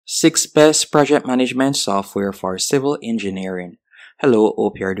6 Best Project Management Software for Civil Engineering. Hello,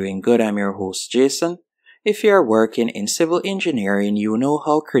 hope you're doing good. I'm your host, Jason. If you're working in civil engineering, you know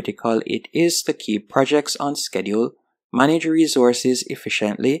how critical it is to keep projects on schedule, manage resources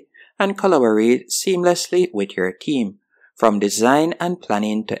efficiently, and collaborate seamlessly with your team. From design and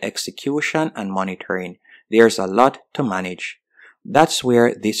planning to execution and monitoring, there's a lot to manage. That's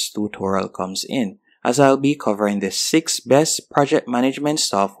where this tutorial comes in, as I'll be covering the 6 best project management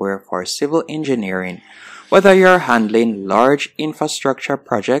software for civil engineering. Whether you're handling large infrastructure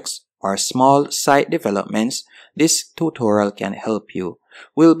projects or small site developments, this tutorial can help you.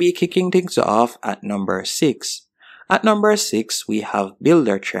 We'll be kicking things off at number 6. At number 6, we have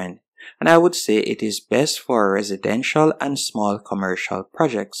Buildertrend, and I would say it is best for residential and small commercial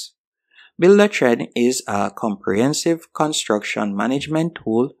projects. Buildertrend is a comprehensive construction management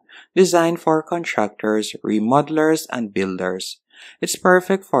tool designed for contractors, remodelers, and builders. It's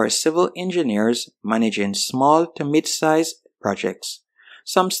perfect for civil engineers managing small to mid-sized projects.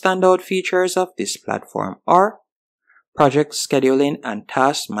 Some standout features of this platform are project scheduling and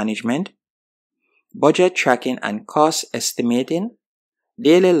task management, budget tracking and cost estimating,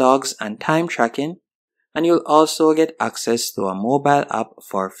 daily logs and time tracking, and you'll also get access to a mobile app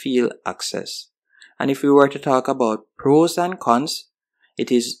for field access. And if we were to talk about pros and cons, it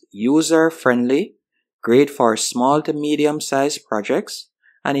is user-friendly, great for small to medium-sized projects,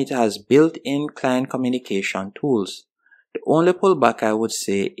 and it has built-in client communication tools. The only pullback I would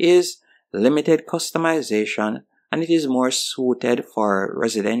say is limited customization, and it is more suited for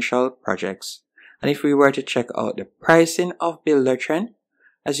residential projects. And if we were to check out the pricing of Buildertrend,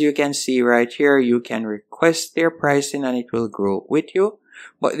 as you can see right here, you can request their pricing and it will grow with you.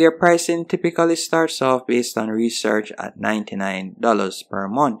 But their pricing typically starts off based on research at $99 per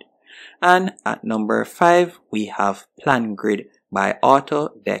month. And at number 5, we have PlanGrid by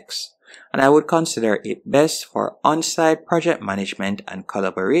Autodesk. And I would consider it best for on-site project management and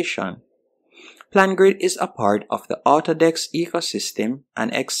collaboration. PlanGrid is a part of the Autodesk ecosystem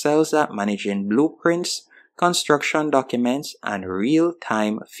and excels at managing blueprints, construction documents, and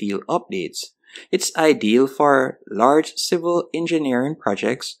real-time field updates. It's ideal for large civil engineering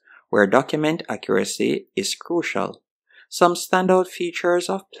projects where document accuracy is crucial. Some standout features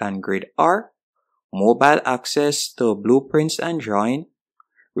of PlanGrid are mobile access to blueprints and drawing,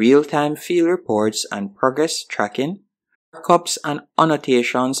 real-time field reports and progress tracking, markups and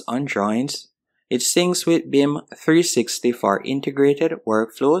annotations on drawings. It syncs with BIM 360 for integrated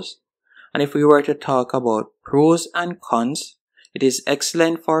workflows. And if we were to talk about pros and cons, it is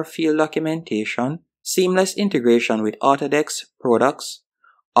excellent for field documentation, seamless integration with Autodesk products,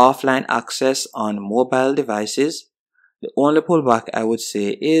 offline access on mobile devices. The only pullback I would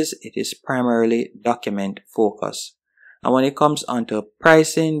say is it is primarily document focused. And when it comes onto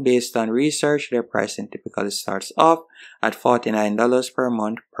pricing based on research, their pricing typically starts off at $49 per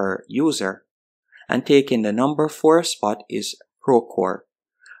month per user. And taking the number 4 spot is Procore.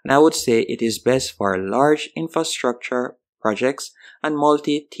 And I would say it is best for large infrastructure projects and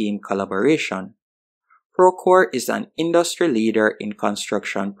multi-team collaboration. Procore is an industry leader in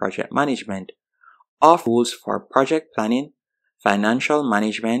construction project management, offering tools for project planning, financial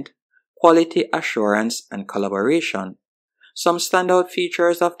management, quality assurance, and collaboration. Some standout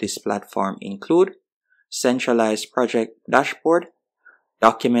features of this platform include centralized project dashboard,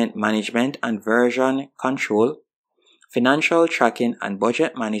 document management and version control, financial tracking and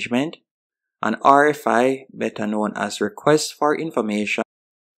budget management, and RFI, better known as Request for Information,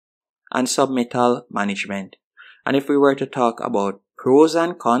 and submittal management. And if we were to talk about pros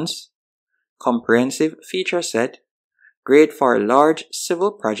and cons, comprehensive feature set, great for large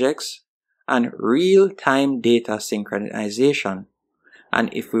civil projects, and real-time data synchronization.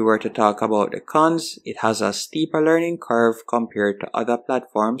 And if we were to talk about the cons, it has a steeper learning curve compared to other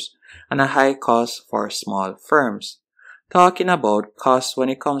platforms and a high cost for small firms. Talking about costs when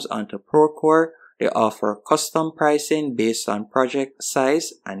it comes onto Procore, they offer custom pricing based on project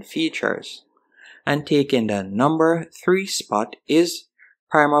size and features. And taking the number 3 spot is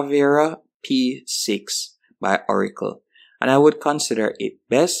Primavera P6 by Oracle. And I would consider it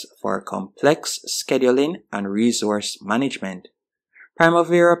best for complex scheduling and resource management.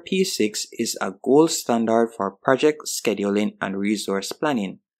 Primavera P6 is a gold standard for project scheduling and resource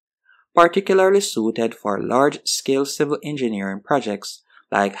planning, particularly suited for large-scale civil engineering projects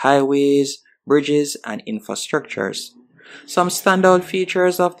like highways, bridges, and infrastructures. Some standout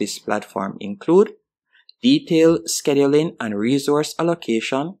features of this platform include detailed scheduling and resource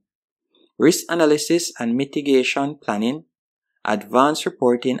allocation, risk analysis and mitigation planning, advanced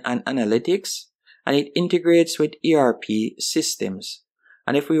reporting and analytics, and it integrates with ERP systems.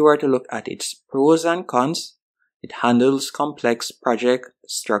 And if we were to look at its pros and cons, it handles complex project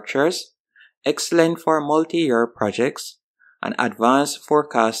structures, excellent for multi-year projects, and advanced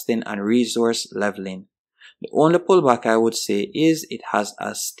forecasting and resource leveling. The only pullback I would say is it has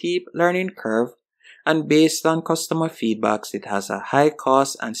a steep learning curve, and based on customer feedbacks, it has a high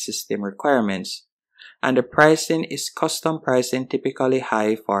cost and system requirements. And the pricing is custom pricing, typically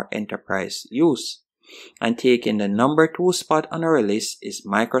high for enterprise use. And taking the number 2 spot on our list is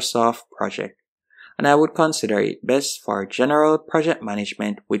Microsoft Project. And I would consider it best for general project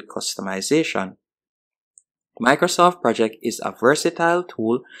management with customization. Microsoft Project is a versatile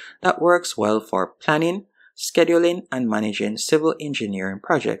tool that works well for planning, scheduling, and managing civil engineering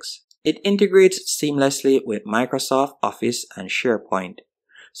projects. It integrates seamlessly with Microsoft Office and SharePoint.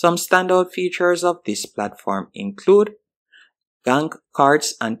 Some standout features of this platform include Gantt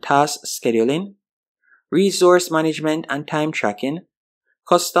cards and task scheduling, resource management and time tracking,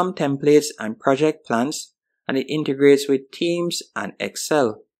 custom templates and project plans, and it integrates with Teams and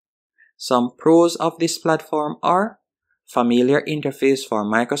Excel. Some pros of this platform are familiar interface for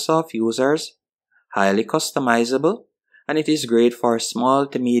Microsoft users, highly customizable, and it is great for small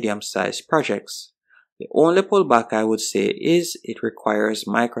to medium-sized projects. The only pullback I would say is it requires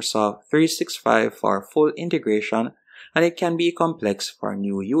Microsoft 365 for full integration, and it can be complex for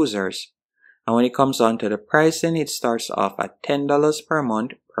new users. And when it comes on to the pricing, it starts off at $10 per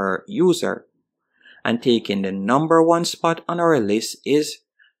month per user. And taking the number 1 spot on our list is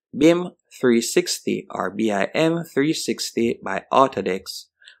BIM 360 or BIM 360 by Autodesk,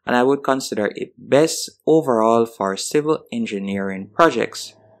 and I would consider it best overall for civil engineering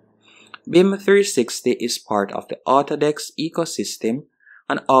projects. BIM 360 is part of the Autodesk ecosystem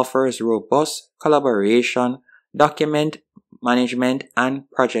and offers robust collaboration, document management, and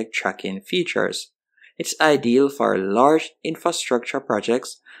project tracking features. It's ideal for large infrastructure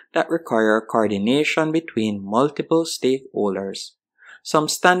projects that require coordination between multiple stakeholders. Some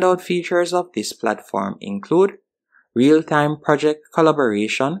standout features of this platform include real-time project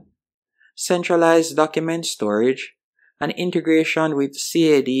collaboration, centralized document storage, and integration with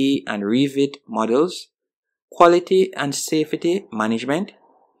CAD and Revit models, quality and safety management.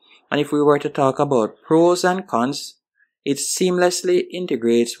 And if we were to talk about pros and cons, it seamlessly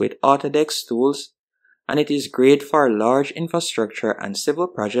integrates with Autodesk tools, and it is great for large infrastructure and civil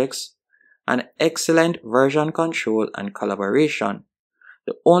projects, and excellent version control and collaboration.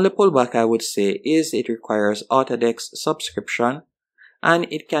 The only pullback I would say is it requires Autodesk subscription, and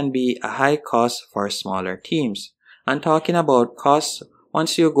it can be a high cost for smaller teams. And talking about costs,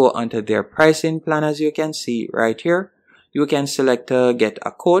 once you go onto their pricing plan, as you can see right here, you can select to get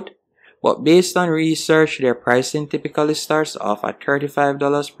a quote, but based on research, their pricing typically starts off at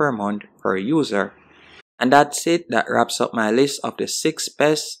 $35 per month per user. And that's it. That wraps up my list of the 6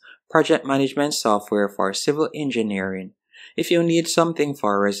 best project management software for civil engineering. If you need something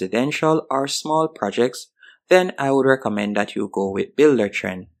for residential or small projects, then I would recommend that you go with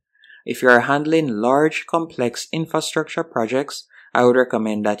Buildertrend. If you are handling large, complex infrastructure projects, I would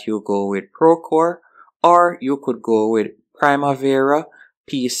recommend that you go with Procore, or you could go with Primavera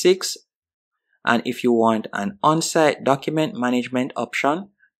P6. And if you want an on-site document management option,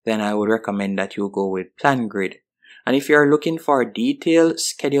 then I would recommend that you go with PlanGrid. And if you are looking for detailed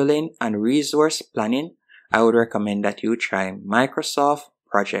scheduling and resource planning, I would recommend that you try Microsoft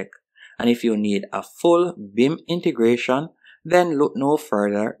Project. And if you need a full BIM integration, then look no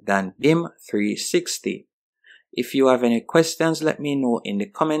further than BIM 360. If you have any questions, let me know in the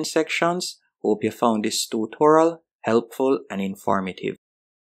comment sections. Hope you found this tutorial helpful and informative.